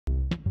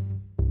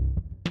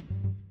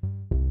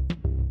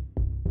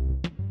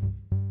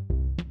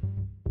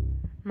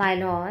My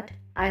lord,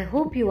 I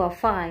hope you are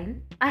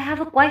fine. I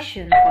have a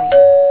question for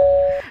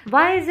you.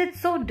 Why is it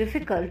so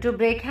difficult to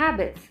break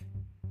habits?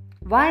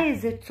 Why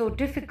is it so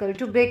difficult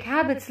to break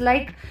habits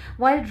like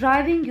while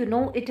driving you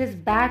know it is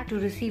bad to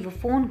receive a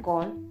phone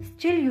call,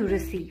 still you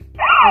receive?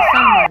 Or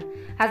someone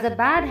has a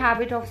bad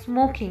habit of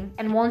smoking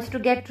and wants to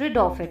get rid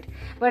of it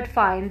but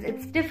finds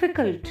it's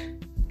difficult.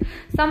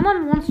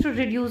 Someone wants to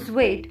reduce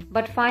weight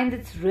but finds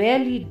it's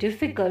really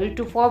difficult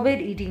to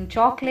forbid eating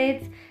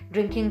chocolates,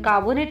 drinking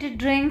carbonated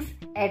drinks,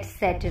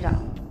 etc.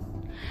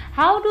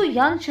 How do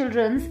young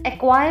children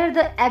acquire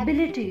the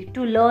ability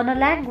to learn a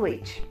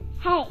language?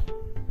 Hey.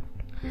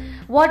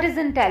 What is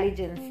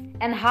intelligence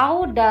and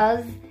how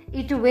does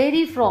it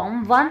vary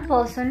from one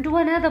person to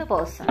another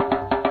person?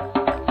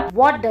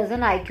 What does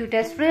an IQ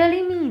test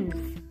really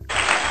mean?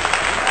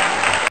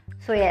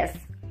 So yes,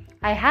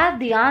 I have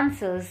the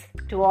answers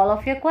to all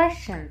of your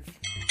questions.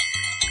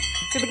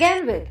 To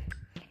begin with,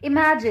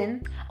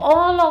 imagine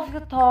all of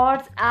your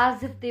thoughts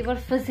as if they were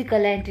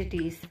physical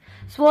entities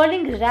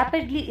swirling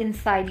rapidly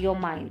inside your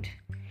mind.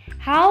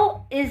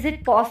 How is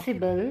it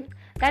possible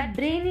that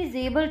brain is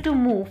able to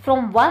move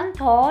from one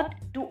thought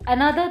to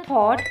another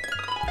thought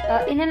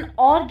in an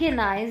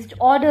organized,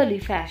 orderly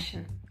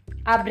fashion?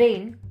 Our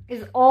brain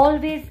is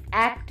always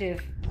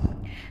active.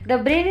 The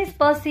brain is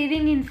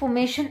perceiving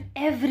information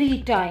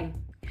every time.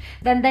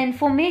 Then the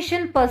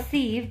information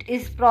perceived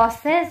is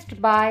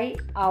processed by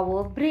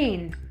our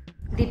brain.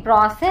 The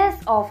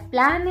process of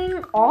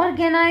planning,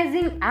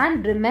 organizing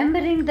and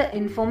remembering the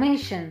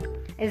information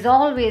is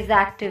always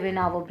active in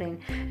our brain.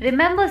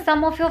 Remember,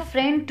 some of your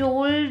friend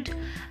told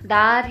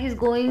that he's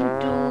going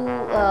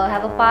to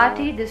have a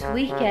party this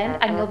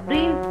weekend and your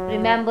brain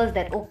remembers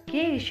that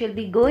okay, she'll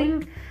be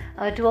going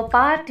to a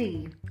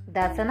party.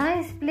 That's a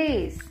nice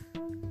place.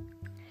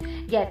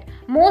 Yet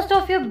most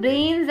of your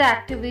brain's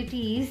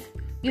activities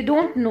you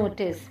don't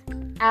notice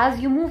as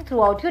you move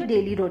throughout your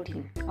daily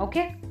routine.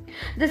 Okay?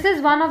 This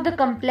is one of the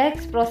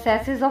complex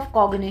processes of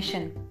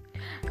cognition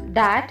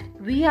that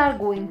we are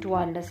going to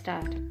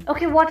understand.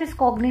 Okay, what is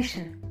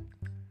cognition?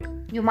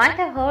 You might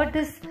have heard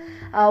this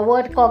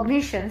word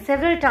cognition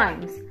several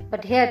times,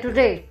 but here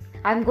today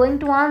I'm going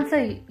to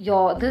answer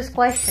this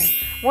question.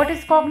 What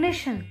is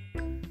cognition?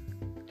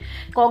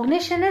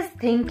 Cognition is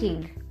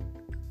thinking.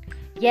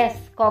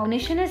 Yes,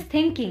 cognition is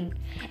thinking,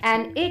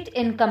 and it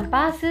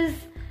encompasses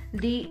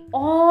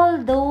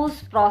all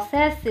those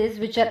processes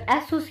which are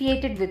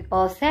associated with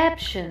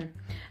perception,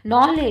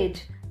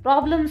 knowledge,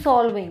 problem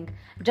solving,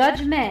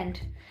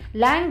 judgment,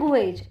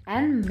 language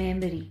and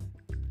memory.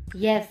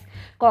 Yes,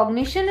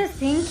 cognition is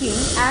thinking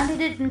and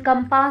it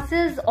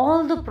encompasses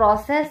all the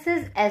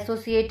processes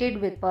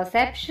associated with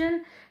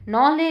perception,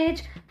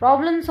 knowledge,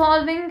 problem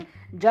solving,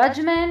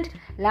 judgment,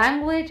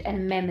 language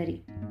and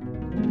memory.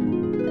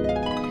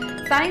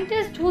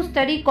 Scientists who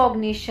study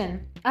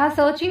cognition are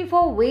searching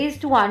for ways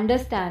to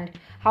understand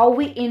how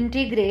we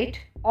integrate,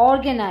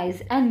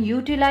 organize and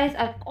utilize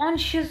our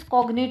conscious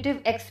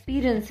cognitive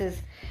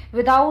experiences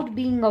without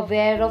being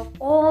aware of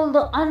all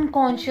the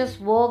unconscious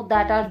work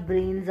that our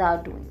brains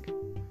are doing.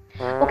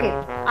 Okay,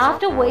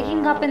 after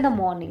waking up in the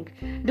morning,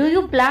 do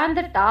you plan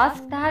the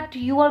task that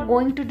you are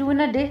going to do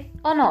in a day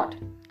or not?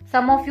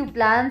 Some of you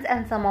plans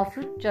and some of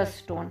you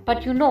just don't.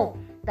 But you know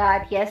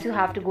that yes, you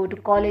have to go to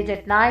college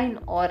at 9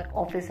 or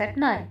office at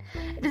 9.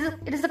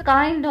 It is a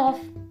kind of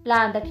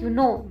plan that you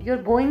know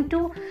you're going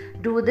to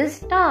do this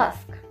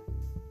task.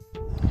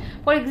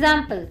 For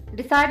example,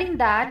 deciding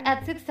that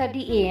at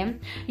 6:30 a.m.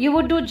 you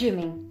would do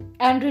gymming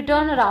and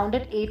return around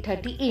at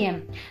 8:30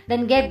 a.m.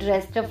 Then get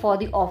dressed up for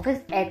the office,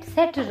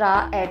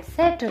 etc.,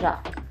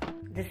 etc.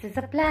 This is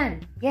a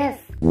plan. Yes.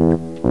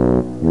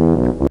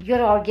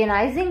 You're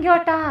organizing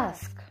your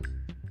task.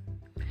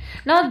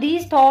 Now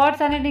these thoughts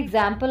are an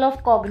example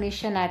of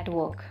cognition at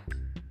work.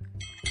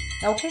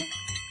 Okay?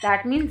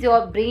 That means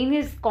your brain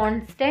is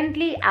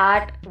constantly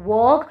at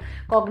work.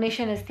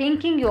 Cognition is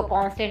thinking. You're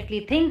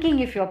constantly thinking.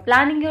 If you're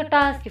planning your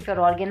task, if you're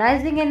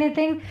organizing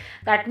anything,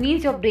 that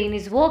means your brain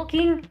is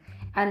working.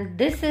 And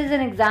this is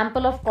an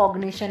example of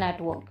cognition at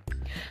work.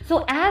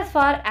 So as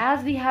far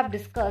as we have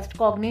discussed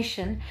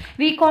cognition,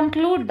 we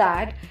conclude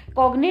that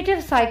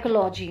cognitive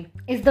psychology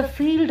is the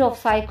field of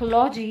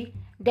psychology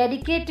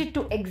dedicated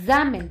to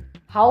examine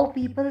how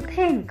people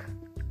think.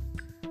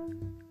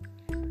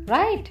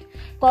 Right?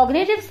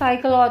 Cognitive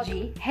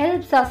psychology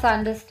helps us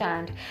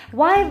understand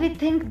why we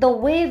think the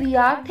way we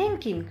are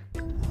thinking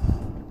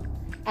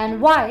and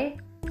why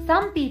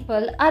some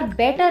people are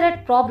better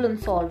at problem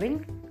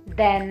solving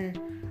than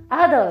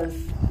others.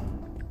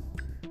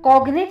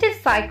 Cognitive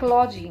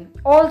psychology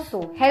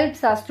also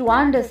helps us to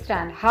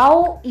understand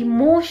how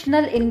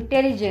emotional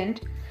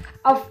intelligence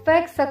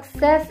affects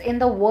success in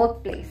the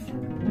workplace.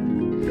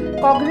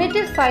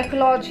 Cognitive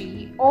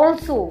psychology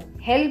also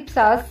helps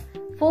us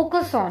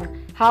focus on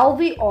how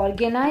we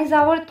organize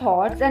our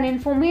thoughts and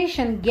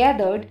information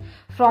gathered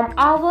from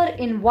our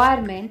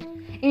environment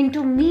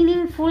into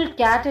meaningful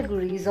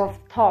categories of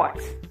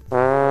thoughts.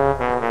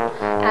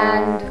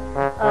 And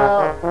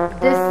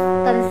this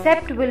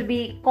concept will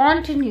be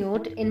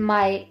continued in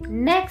my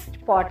next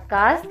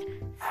podcast.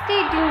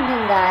 Stay tuned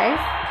in, guys.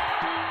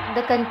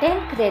 The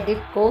content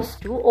credit goes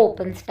to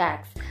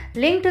OpenStax.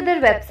 Link to their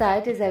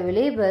website is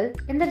available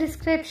in the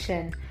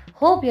description.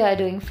 Hope you are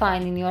doing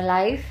fine in your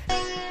life.